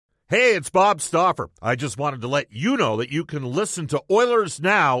Hey, it's Bob Stauffer. I just wanted to let you know that you can listen to Oilers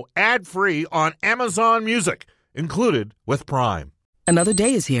Now ad-free on Amazon Music, included with Prime. Another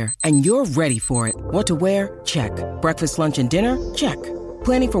day is here, and you're ready for it. What to wear? Check. Breakfast, lunch, and dinner? Check.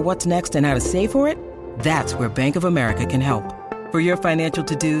 Planning for what's next and how to save for it? That's where Bank of America can help. For your financial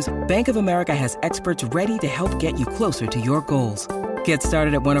to-dos, Bank of America has experts ready to help get you closer to your goals. Get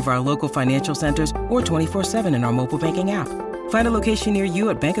started at one of our local financial centers or 24/7 in our mobile banking app. Find a location near you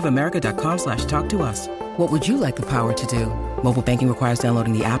at bankofamerica.com/talktous. What would you like the power to do? Mobile banking requires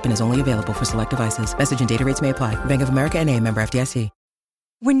downloading the app and is only available for select devices. Message and data rates may apply. Bank of America N.A., member FDIC.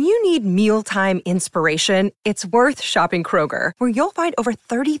 When you need mealtime inspiration, it's worth shopping Kroger, where you'll find over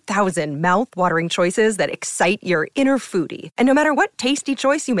 30,000 mouth-watering choices that excite your inner foodie. And no matter what tasty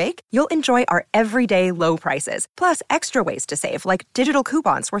choice you make, you'll enjoy our everyday low prices, plus extra ways to save, like digital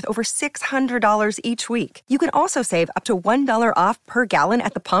coupons worth over $600 each week. You can also save up to $1 off per gallon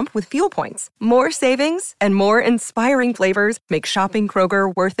at the pump with fuel points. More savings and more inspiring flavors make shopping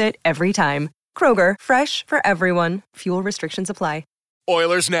Kroger worth it every time. Kroger, fresh for everyone. Fuel restrictions apply.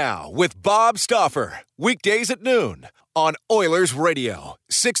 Oilers Now with Bob Stauffer. Weekdays at noon on Oilers Radio,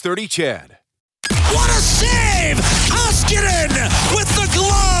 630 CHED. What a save! Koskinen with the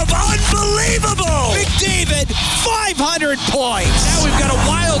glove. Unbelievable! McDavid, 500 points. Now we've got a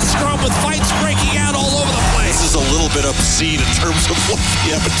wild scrum with fights breaking out all over the place. This is a little bit obscene in terms of what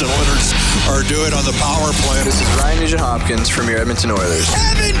the Edmonton Oilers are doing on the power play. This is Ryan Nugent-Hopkins from your Edmonton Oilers.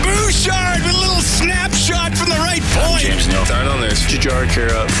 Evan Bouchard with a little snapshot from the right point. James Neal. Darnell Nurse. Jujhar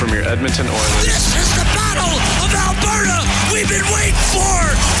Khaira from your Edmonton Oilers. This is the Battle of Alberta we've been waiting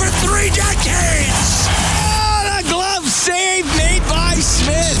for 3 decades. Oh, the glove save made by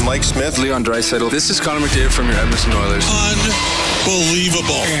Smith. Mike Smith. Leon Draisaitl. This is Connor McDavid from your Edmonton Oilers.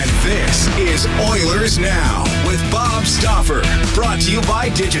 Unbelievable. And this is Oilers Now with Bob Stauffer. Brought to you by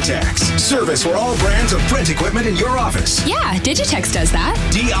Digitex. Service for all brands of print equipment in your office. Yeah, Digitex does that.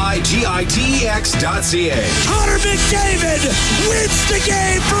 Digitex.ca. Connor McDavid wins the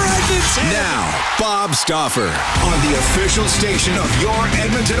game for Edmonton. Now, Bob Stauffer on the official station of your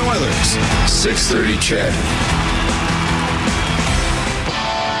Edmonton Oilers. 630 CHED.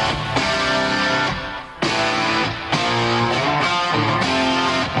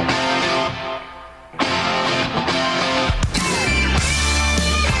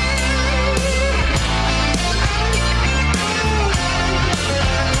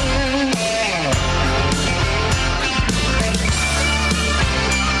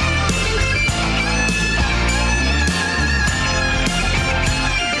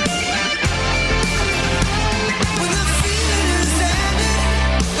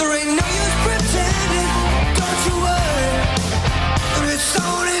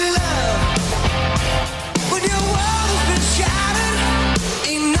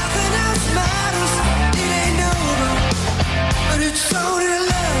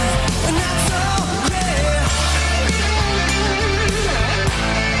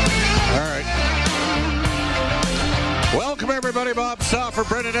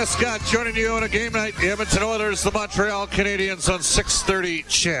 Scott joining you on a game night. The Edmonton Oilers, the Montreal Canadiens on 630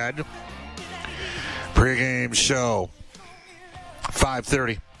 CHED. Pre-game show,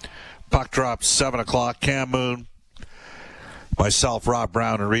 5:30. Puck drops, 7 o'clock. Cam Moon, myself, Rob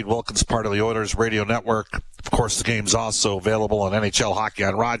Brown, and Reed Wilkins, part of the Oilers Radio Network. Of course, the game's also available on NHL Hockey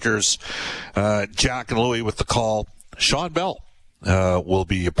on Rogers. Jack and Louie with the call. Sean Bell will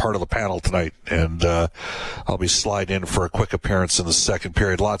be a part of the panel tonight, and I'll be sliding in for a quick appearance in the second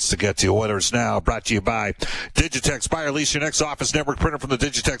period. Lots to get to. Oilers Now, brought to you by Digitex. Buy or lease your next office network printer from the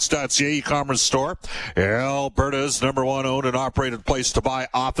Digitex.ca e-commerce store. Alberta's #1 owned and operated place to buy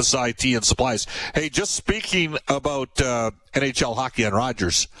office IT and supplies. Hey, just speaking about NHL Hockey on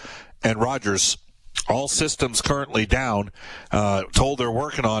Rogers, and Rogers, all systems currently down. Told they're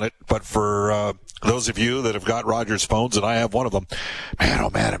working on it, but for those of you that have got Rogers phones, and I have one of them, man, oh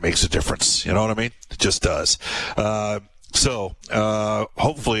man, it makes a difference. You know what I mean? It just does. So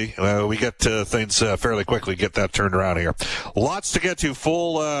hopefully we get to things fairly quickly, get that turned around here. Lots to get to.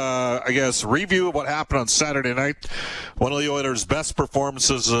 Full, review of what happened on Saturday night. One of the Oilers' best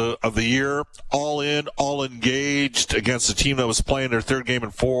performances of the year. All in, all engaged against a team that was playing their third game in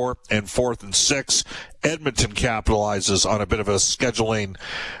 4 and fourth and 6. Edmonton capitalizes on a bit of a scheduling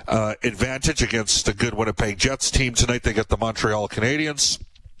advantage against the good Winnipeg Jets team. Tonight they get the Montreal Canadiens,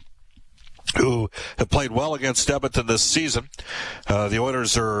 who have played well against Edmonton this season. The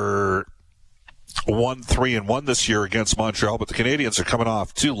Oilers are 1-3-1 this year against Montreal, but the Canadiens are coming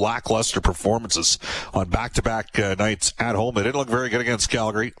off 2 lackluster performances on back-to-back nights at home. They didn't look very good against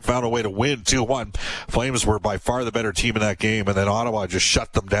Calgary, found a way to win 2-1. Flames were by far the better team in that game, and then Ottawa just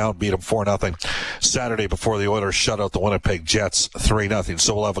shut them down, beat them 4-0 Saturday before the Oilers shut out the Winnipeg Jets 3-0.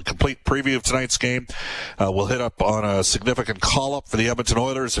 So we'll have a complete preview of tonight's game. We'll hit up on a significant call-up for the Edmonton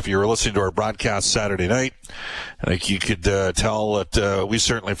Oilers. If you were listening to our broadcast Saturday night, I think you could tell that we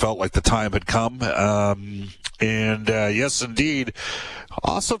certainly felt like the time had come. Yes, indeed.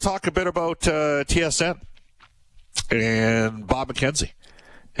 Also talk a bit about TSN and Bob McKenzie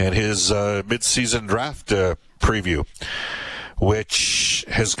and his mid-season draft preview, which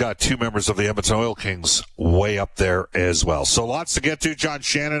has got 2 members of the Edmonton Oil Kings way up there as well. So lots to get to. John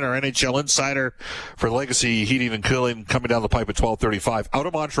Shannon, our NHL insider for Legacy Heating and Cooling, coming down the pipe at 12:35 out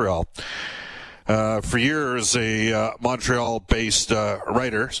of Montreal. For years, a Montreal-based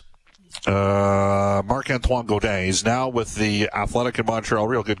writer, Marc-Antoine Gaudin. He's now with the Athletic in Montreal.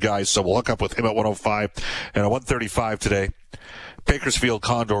 Real good guy, so we'll hook up with him at 1:05 and at 1:35 today. Bakersfield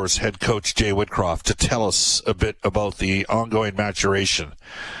Condors head coach Jay Woodcroft to tell us a bit about the ongoing maturation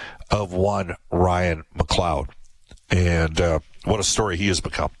of one Ryan McLeod and what a story he has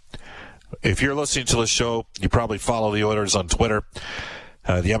become. If you're listening to the show, you probably follow the Oilers on Twitter.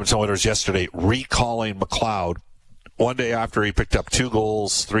 The Edmonton Oilers yesterday recalling McLeod one day after he picked up 2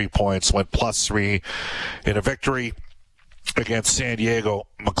 goals, 3 points, went +3 in a victory against San Diego.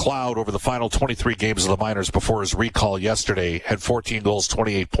 McLeod, over the final 23 games of the minors before his recall yesterday, had 14 goals,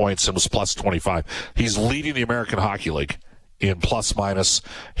 28 points, and was +25. He's leading the American Hockey League in plus-minus.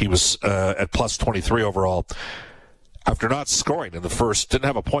 He was at +23 overall. After not scoring in didn't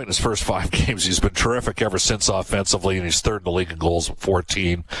have a point in his first 5 games. He's been terrific ever since offensively, and he's 3rd in the league in goals with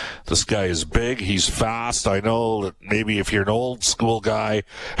 14. This guy is big. He's fast. I know that maybe if you're an old school guy,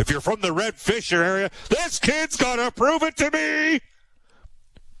 if you're from the Red Fisher area, this kid's got to prove it to me.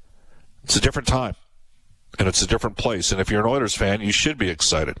 It's a different time, and it's a different place. And if you're an Oilers fan, you should be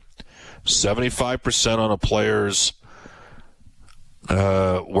excited. 75% on a player's,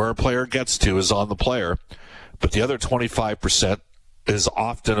 where a player gets to is on the player. But the other 25% is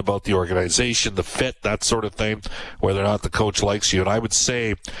often about the organization, the fit, that sort of thing, whether or not the coach likes you. And I would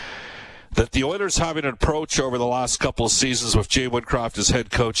say that the Oilers having an approach over the last couple of seasons with Jay Woodcroft as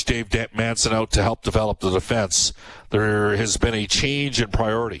head coach, Dave Manson out to help develop the defense, there has been a change in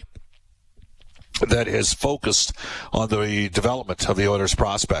priority that has focused on the development of the Oilers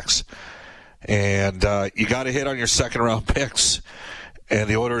prospects. And you got to hit on your second-round picks. And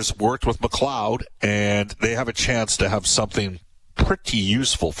the Oilers worked with McLeod, and they have a chance to have something pretty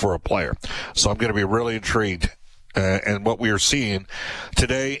useful for a player. So I'm going to be really intrigued. And what we are seeing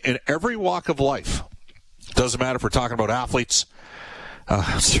today in every walk of life, doesn't matter if we're talking about athletes,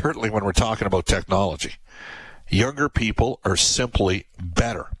 certainly when we're talking about technology. Younger people are simply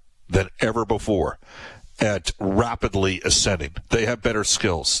better than ever before at rapidly ascending. They have better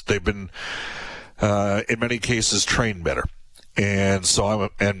skills. They've been, in many cases, trained better. And so I'm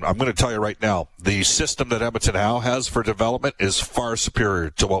going to tell you right now, the system that Edmonton now has for development is far superior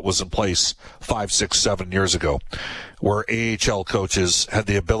to what was in place 5, 6, 7 years ago, where AHL coaches had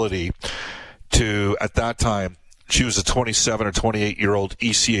the ability to, at that time, choose a 27 or 28-year-old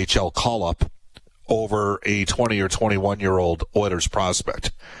ECHL call-up over a 20 or 21-year-old Oilers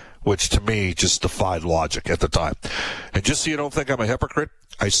prospect, which to me just defied logic at the time. And just so you don't think I'm a hypocrite,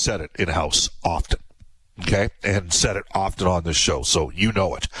 I said it in-house often. Okay, and said it often on this show, so you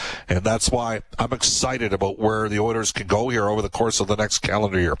know it. And that's why I'm excited about where the Oilers can go here over the course of the next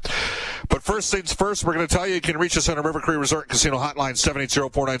calendar year. But first things first, we're going to tell you can reach us on a River Cree Resort Casino hotline,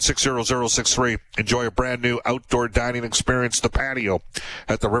 780-496-0063. Enjoy a brand new outdoor dining experience, the patio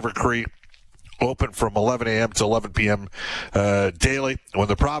at the River Cree. Open from 11 a.m. to 11 p.m. Daily. When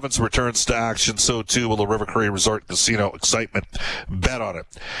the province returns to action, so too will the River Cree Resort Casino excitement. Bet on it.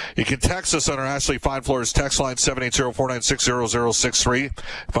 You can text us on our Ashley Fine Floors text line, 780-496-0063.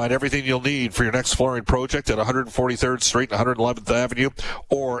 Find everything you'll need for your next flooring project at 143rd Street and 111th Avenue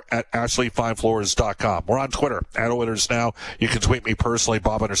or at ashleyfinefloors.com. We're on Twitter, at Oilers Now. You can tweet me personally,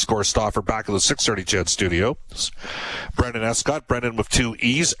 Bob_Stauffer, back in the 630 CHED studio. Brendan Escott, Brendan with 2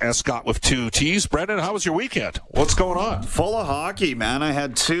 E's, Escott with 2 T's. Brendan, how was your weekend? What's going on? Full of hockey, man. I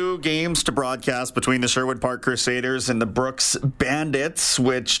had 2 games to broadcast between the Sherwood Park Crusaders and the Brooks Bandits,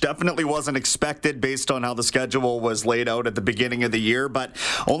 which definitely wasn't expected based on how the schedule was laid out at the beginning of the year, but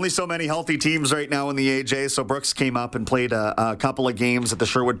only so many healthy teams right now in the AJ, so Brooks came up and played a couple of games at the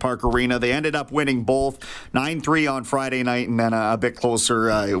Sherwood Park Arena. They ended up winning both, 9-3 on Friday night, and then a bit closer,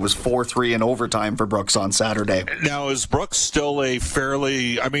 it was 4-3 in overtime for Brooks on Saturday. Now, is Brooks still a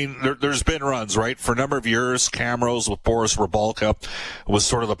fairly, I mean, there's been runs runs, right? For a number of years, Camrose with Boris Rybalka was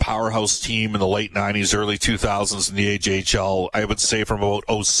sort of the powerhouse team in the late 90s, early 2000s in the AJHL. I would say from about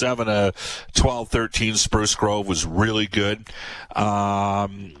 07 to 12-13, Spruce Grove was really good.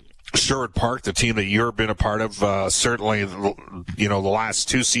 Sherwood Park, the team that you've been a part of, certainly, the last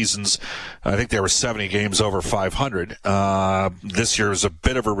 2 seasons, I think there were 70 games over 500. This year is a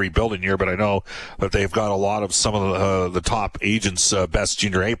bit of a rebuilding year, but I know that they've got a lot of some of the top agents, best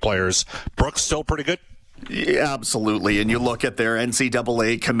junior A players. Brooks still pretty good? Yeah, absolutely. And you look at their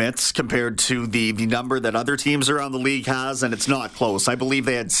NCAA commits compared to the number that other teams around the league has, and it's not close. I believe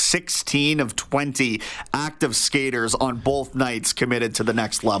they had 16 of 20 active skaters on both nights committed to the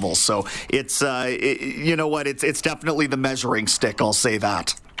next level. So it's, you know what, it's definitely the measuring stick, I'll say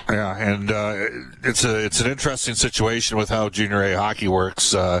that. Yeah, and it's an interesting situation with how junior A hockey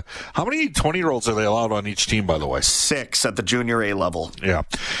works. How many 20-year-olds are they allowed on each team, by the way? 6 at the junior A level. Yeah.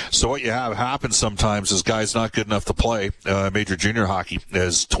 So what you have happen sometimes is guys not good enough to play major junior hockey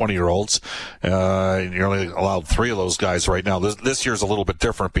as 20-year-olds. And you're only allowed 3 of those guys right now. This year's a little bit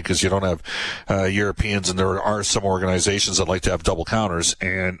different because you don't have Europeans, and there are some organizations that like to have double counters.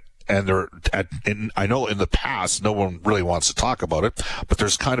 And I know in the past, no one really wants to talk about it, but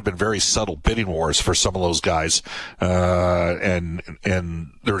there's kind of been very subtle bidding wars for some of those guys. And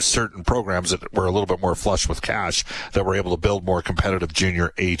there are certain programs that were a little bit more flush with cash that were able to build more competitive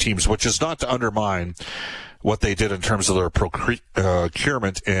junior A teams, which is not to undermine what they did in terms of their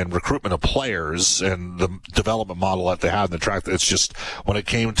procurement and recruitment of players and the development model that they had in the track. It's just when it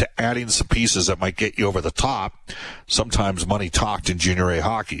came to adding some pieces that might get you over the top, sometimes money talked in junior A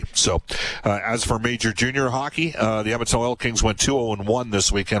hockey. So as for major junior hockey, the Edmonton Oil Kings went 2-0-1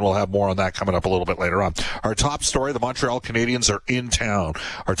 this weekend. We'll have more on that coming up a little bit later on. Our top story, the Montreal Canadiens are in town.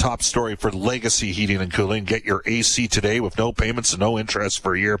 Our top story for Legacy Heating and Cooling, get your AC today with no payments and no interest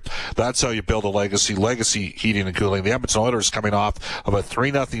for a year. That's how you build a Legacy Heating and Cooling. The Edmonton Oilers coming off of a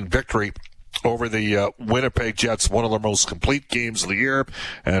 3-0 victory over the Winnipeg Jets, one of their most complete games of the year,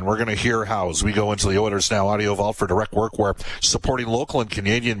 and we're going to hear how as we go into the Oilers Now Audio Vault for Direct Workwear, supporting local and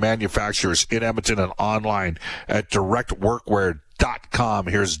Canadian manufacturers in Edmonton and online at directworkwear.com.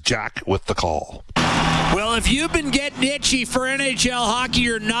 Here's Jack with the call. Well, if you've been getting itchy for NHL hockey,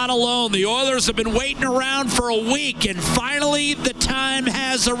 you're not alone. The Oilers have been waiting around for a week, and finally the time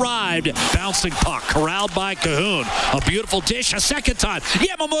has arrived. Bouncing puck, corralled by Cahoon. A beautiful dish a second time.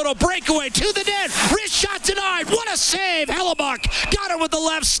 Yamamoto breakaway to the net. Wrist shot denied. What a save. Hellebuck got it with the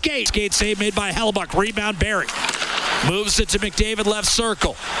left skate. Skate save made by Hellebuck. Rebound Barry. Moves it to McDavid left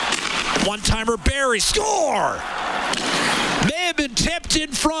circle. One-timer Barry. Score! May have been tipped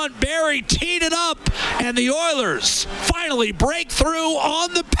in front. Barry teed it up, and the Oilers finally break through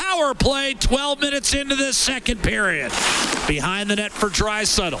on the power play 12 minutes into this second period. Behind the net for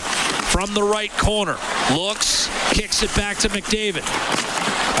Draisaitl. From the right corner. Looks, kicks it back to McDavid.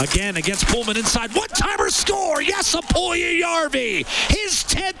 Again against Pullman inside. One-timer score. Yes, Puljujarvi. His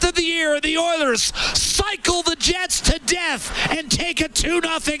 10th of the year. The Oilers cycle the Jets to death and take a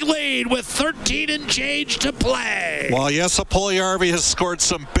 2-0 lead with 13 and change to play. Well, yes, Puljujarvi has scored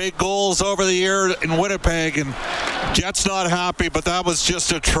some big goals over the year in Winnipeg, and Jets not happy, but that was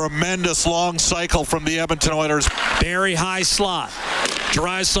just a tremendous long cycle from the Edmonton Oilers. Barry high slot.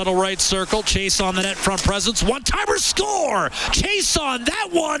 Draisaitl right circle. Chase on the net front presence. One-timer score. Chason, that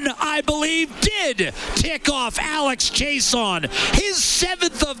one, I believe, did tick off Alex Chason. His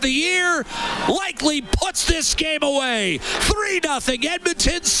 7th of the year likely puts this game away. 3-0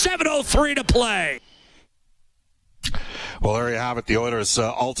 Edmonton, 7:03 to play. Well, there you have it. The Oilers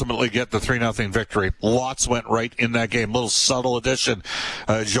ultimately get the 3-0 victory. Lots went right in that game. Little subtle addition.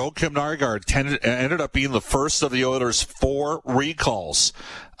 Joakim Nygard ended up being the first of the Oilers' 4 recalls.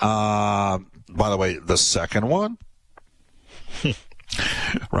 By the way, the second one?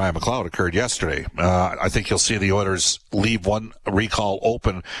 Ryan McLeod occurred yesterday. I think you'll see the Oilers leave one recall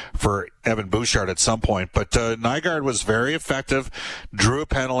open for Evan Bouchard at some point. But Nygard was very effective, drew a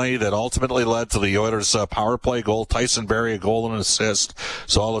penalty that ultimately led to the Oilers' power play goal. Tyson Barrie, a goal and an assist.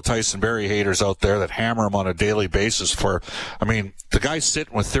 So all the Tyson Barrie haters out there that hammer him on a daily basis the guy's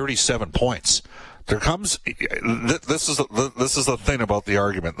sitting with 37 points. There comes, this is the thing about the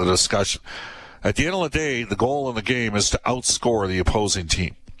argument, the discussion. At the end of the day, the goal in the game is to outscore the opposing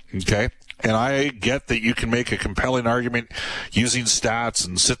team. Okay? And I get that you can make a compelling argument using stats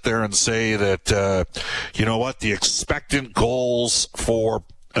and sit there and say that, the expectant goals for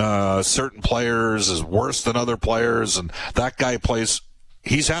certain players is worse than other players, and that guy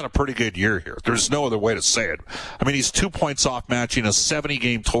he's had a pretty good year here. There's no other way to say it. He's 2 points off matching a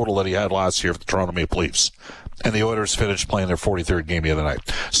 70-game total that he had last year for the Toronto Maple Leafs. And the Oilers finished playing their 43rd game the other night.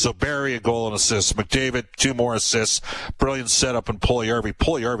 So Barrie, a goal and assist. McDavid, 2 more assists. Brilliant setup in Puljujärvi.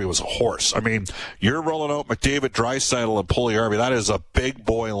 Puljujärvi was a horse. I mean, you're rolling out McDavid, Draisaitl, and Puljujärvi. That is a big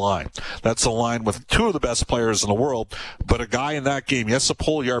boy line. That's a line with 2 of the best players in the world. But a guy in that game, yes,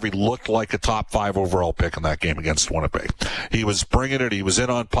 Puljujärvi looked like a top 5 overall pick in that game against Winnipeg. He was bringing it. He was in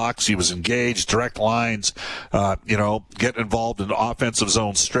on pucks. He was engaged, direct lines, getting involved in offensive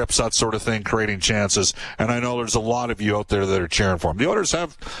zone strips, that sort of thing, creating chances. And I know there's a lot of you out there that are cheering for him. The Oilers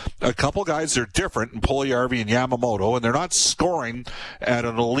have a couple guys that are different in Puljujärvi and Yamamoto, and they're not scoring at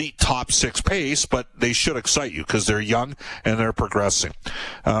an elite top 6 pace, but they should excite you because they're young and they're progressing.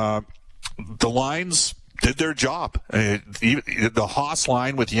 The lines did their job. The Haas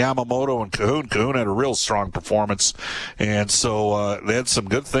line with Yamamoto and Kahun. Kahun had a real strong performance, and so they had some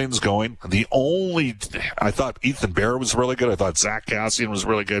good things going. I thought Ethan Bear was really good. I thought Zach Kassian was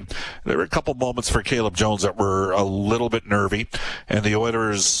really good. There were a couple moments for Caleb Jones that were a little bit nervy, and the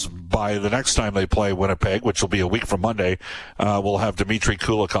Oilers, by the next time they play Winnipeg, which will be a week from Monday, will have Dmitry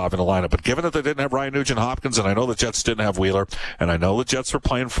Kulikov in the lineup. But given that they didn't have Ryan Nugent-Hopkins, and I know the Jets didn't have Wheeler, and I know the Jets were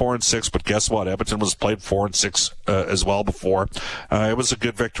playing 4-6, but guess what? Edmonton was played 4-6 as well before. It was a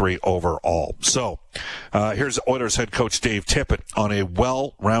good victory overall. So here's Oilers head coach Dave Tippett on a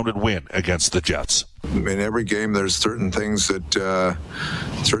well-rounded win against the Jets. In every game, there's certain things that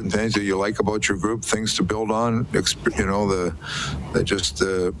you like about your group, things to build on. The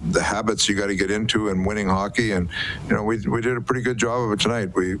habits you got to get into in winning hockey, and we did a pretty good job of it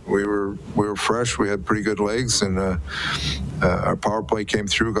tonight. We were fresh. We had pretty good legs, and our power play came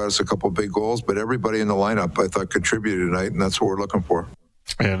through, got us a couple of big goals. But everybody in the lineup, I thought, contributed tonight, and that's what we're looking for.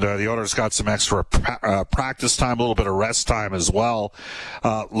 And the Oilers got some extra practice time, a little bit of rest time as well.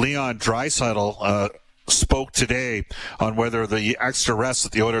 Leon Draisaitl spoke today on whether the extra rest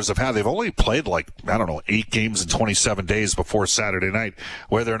that the Oilers have had, they've only played 8 games in 27 days before Saturday night,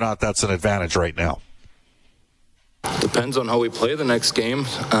 whether or not that's an advantage right now. Depends on how we play the next game.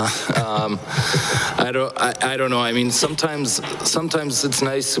 I don't know. I mean, sometimes it's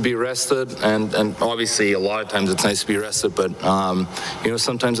nice to be rested, and obviously a lot of times it's nice to be rested. But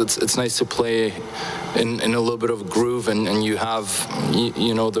sometimes it's nice to play in a little bit of a groove, and you have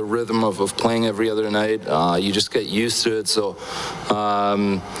the rhythm of playing every other night. You just get used to it. So.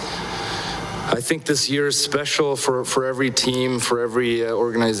 I think this year is special for every team, for every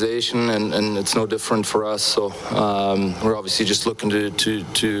organization, and it's no different for us. So we're obviously just looking to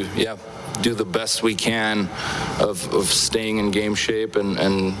do the best we can of staying in game shape and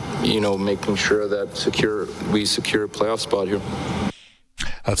making sure that we secure a playoff spot here.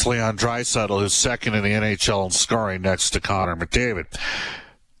 That's Leon Draisaitl, who's second in the NHL in scoring next to Connor McDavid.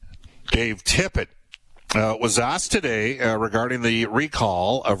 Dave Tippett was asked today regarding the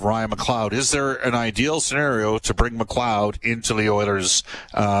recall of Ryan McLeod. Is there an ideal scenario to bring McLeod into the Oilers'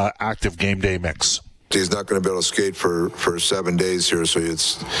 active game day mix? He's not going to be able to skate for 7 days here, so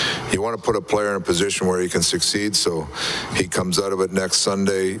you want to put a player in a position where he can succeed. So he comes out of it next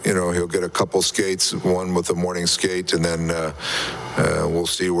Sunday. He'll get a couple skates, one with a morning skate, and then we'll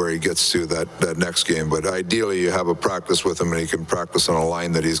see where he gets to that next game. But ideally, you have a practice with him, and he can practice on a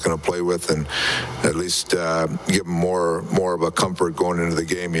line that he's going to play with, and at least give him more of a comfort going into the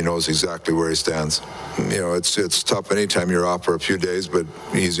game. He knows exactly where he stands. It's tough anytime you're off for a few days, but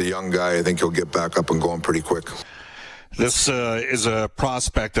he's a young guy. I think he'll get back up and going pretty quick. This is a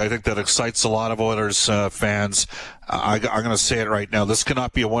prospect, I think, that excites a lot of Oilers fans. I'm going to say it right now. This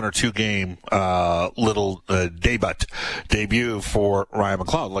cannot be a 1 or 2 game little debut for Ryan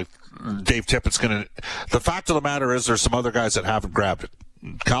McLeod. Like Dave Tippett's going to. The fact of the matter is, there's some other guys that haven't grabbed it.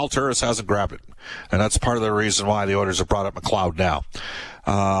 Kyle Turris hasn't grabbed it, and that's part of the reason why the Oilers have brought up McLeod now.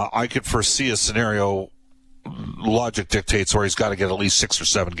 I could foresee a scenario. Logic dictates where he's got to get at least 6 or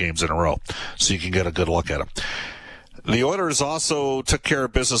 7 games in a row so you can get a good look at him. The Oilers also took care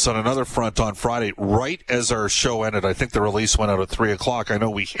of business on another front on Friday, right as our show ended. I think the release went out at 3 o'clock. I know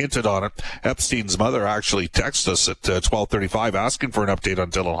we hinted on it. Epstein's mother actually texted us at 12:35 asking for an update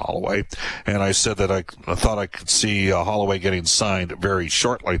on Dylan Holloway, and I said that I thought I could see Holloway getting signed very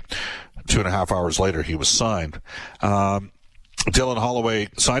shortly. 2.5 hours later, he was signed. Dylan Holloway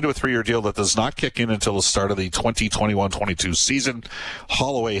signed to a 3-year deal that does not kick in until the start of the 2021-22 season.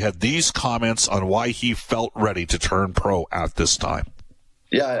 Holloway had these comments on why he felt ready to turn pro at this time.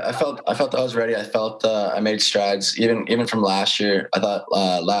 Yeah, I felt that I was ready. I felt I made strides even from last year. I thought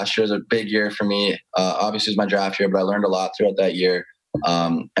last year was a big year for me. Obviously, it was my draft year, but I learned a lot throughout that year.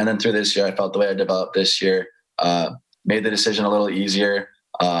 And then through this year, I felt the way I developed this year made the decision a little easier.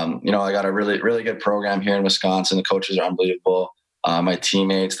 I got a really, really good program here in Wisconsin. The coaches are unbelievable. My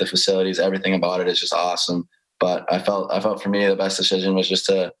teammates, the facilities, everything about it is just awesome. But I felt for me the best decision was just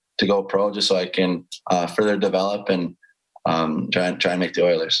to go pro, just so I can further develop and try and make the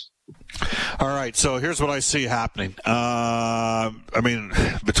Oilers. All right, so here's what I see happening.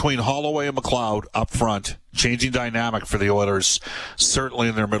 Between Holloway and McLeod up front, changing dynamic for the Oilers, certainly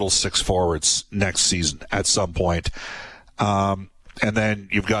in their middle six forwards next season at some point. And then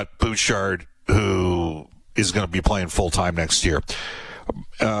you've got Bouchard, who is going to be playing full-time next year.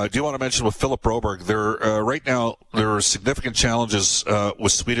 Do you want to mention with Philip Broberg, right now there are significant challenges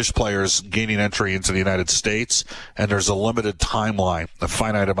with Swedish players gaining entry into the United States, and there's a limited timeline, a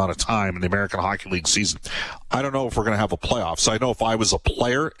finite amount of time in the American Hockey League season. I don't know if we're going to have a playoff. So I know if I was a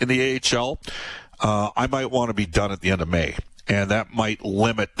player in the AHL, I might want to be done at the end of May. And that might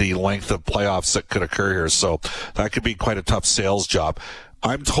limit the length of playoffs that could occur here. So that could be quite a tough sales job.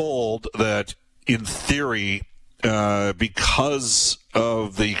 I'm told that, in theory, because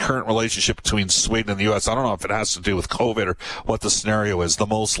of the current relationship between Sweden and the U.S., I don't know if it has to do with COVID or what the scenario is. The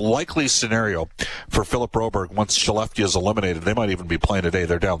most likely scenario for Philip Broberg, once Skellefteå is eliminated, they might even be playing today,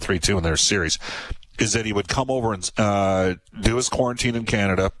 they're down 3-2 in their series, is that he would come over and do his quarantine in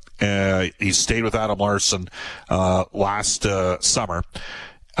Canada. He stayed with Adam Larsson last summer.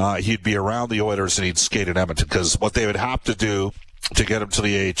 He'd be around the Oilers and he'd skate in Edmonton, because what they would have to do to get him to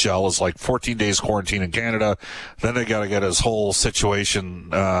the AHL is like 14 days quarantine in Canada. Then they got to get his whole situation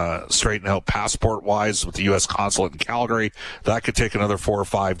straightened out passport-wise with the U.S. consulate in Calgary. That could take another 4 or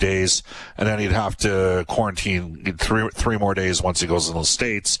 5 days. And then he'd have to quarantine three more days once he goes in the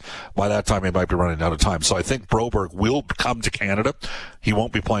States. By that time, he might be running out of time. So I think Broberg will come to Canada. He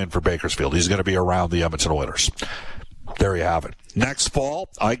won't be playing for Bakersfield. He's going to be around the Edmonton Oilers. There you have it. Next fall,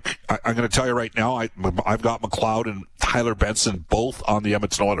 I'm going to tell you right now, I've got McLeod and Tyler Benson both on the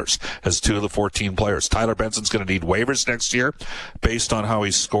Edmonton Oilers as 2 of the 14 players. Tyler Benson's going to need waivers next year based on how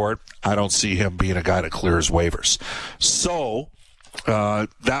he's scored. I don't see him being a guy that clears waivers. So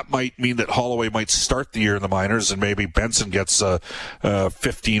that might mean that Holloway might start the year in the minors, and maybe Benson gets a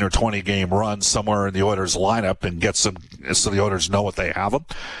 15 or 20 game run somewhere in the Oilers lineup and gets them so the Oilers know what they have them.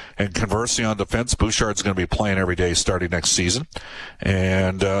 And conversely, on defense, Bouchard's going to be playing every day starting next season.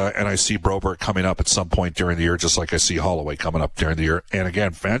 And I see Broberg coming up at some point during the year, just like I see Holloway coming up during the year. And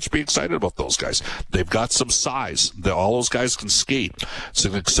again, fans should be excited about those guys. They've got some size. All those guys can skate. It's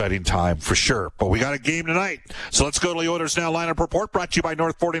an exciting time for sure. But we got a game tonight. So let's go to the Oilers Now lineup report, brought to you by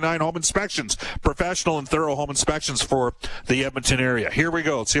North 49 Home Inspections. Professional and thorough home inspections for the Edmonton area. Here we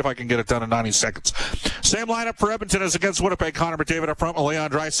go. Let's see if I can get it done in 90 seconds. Same lineup for Edmonton as against Winnipeg. Connor McDavid up front with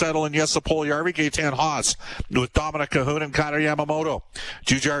Leon Draisaitl and Jesse Puljujärvi, Gaetan Haas with Dominic Kahun and Kailer Yamamoto.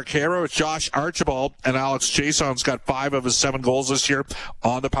 Jujhar Khaira with Josh Archibald, and Alex Chiasson's got 5 of his 7 goals this year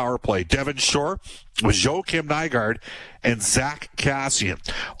on the power play. Devin Shore with Joakim Nygard and Zach Kassian.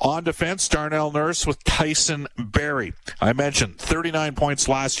 On defense, Darnell Nurse with Tyson Barrie. I mentioned 39 points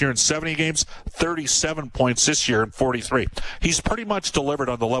last year in 70 games, 37 points this year in 43. He's pretty much delivered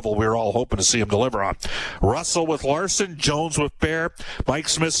on the level we were all hoping to see him deliver on. Russell with Larson, Jones with Bear. Mike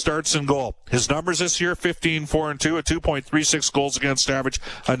Smith starts in goal. His numbers this year, 15-4-2, a 2.36 goals against average,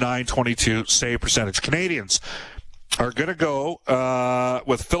 a 9.22 save percentage. Canadians are going to go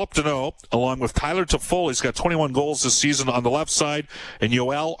with Philip Deneau, along with Tyler Toffoli. He's got 21 goals this season on the left side, and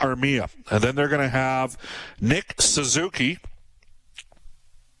Yoel Armia. And then they're going to have Nick Suzuki.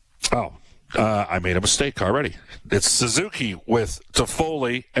 I made a mistake already. It's Suzuki with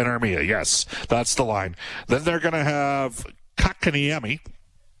Toffoli and Armia. Yes, that's the line. Then they're going to have Kakaniemi.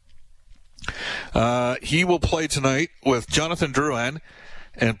 He will play tonight with Jonathan Drouin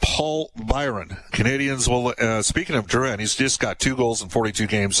and Paul Byron. Canadians will, speaking of Drouin, he's just got 2 goals in 42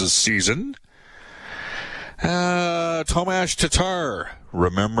 games this season. Tomas Tatar,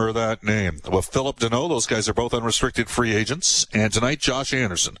 remember that name. With Philip Deneau, those guys are both unrestricted free agents. And tonight, Josh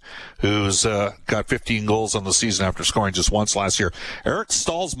Anderson, who's got 15 goals on the season after scoring just once last year. Eric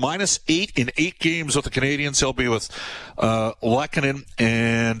Stahl's -8 in 8 games with the Canadians. He'll be with Lehkonen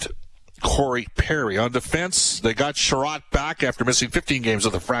and Corey Perry. On defense, they got Sherratt back after missing 15 games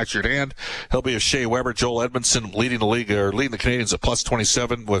with a fractured hand. He'll be a Shea Weber. Joel Edmondson leading the Canadians at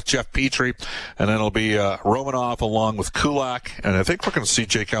 +27 with Jeff Petrie. And then it'll be Romanov along with Kulak. And I think we're going to see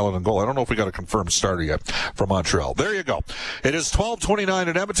Jake Allen in goal. I don't know if we got a confirmed starter yet from Montreal. There you go. It is 12:29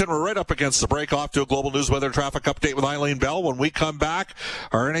 in Edmonton. We're right up against the break. Off to a global news weather traffic update with Eileen Bell. When we come back,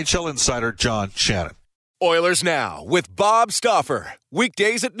 our NHL insider, John Shannon. Oilers Now with Bob Stauffer.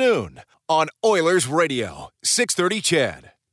 Weekdays at noon on Oilers Radio, 630 CHED.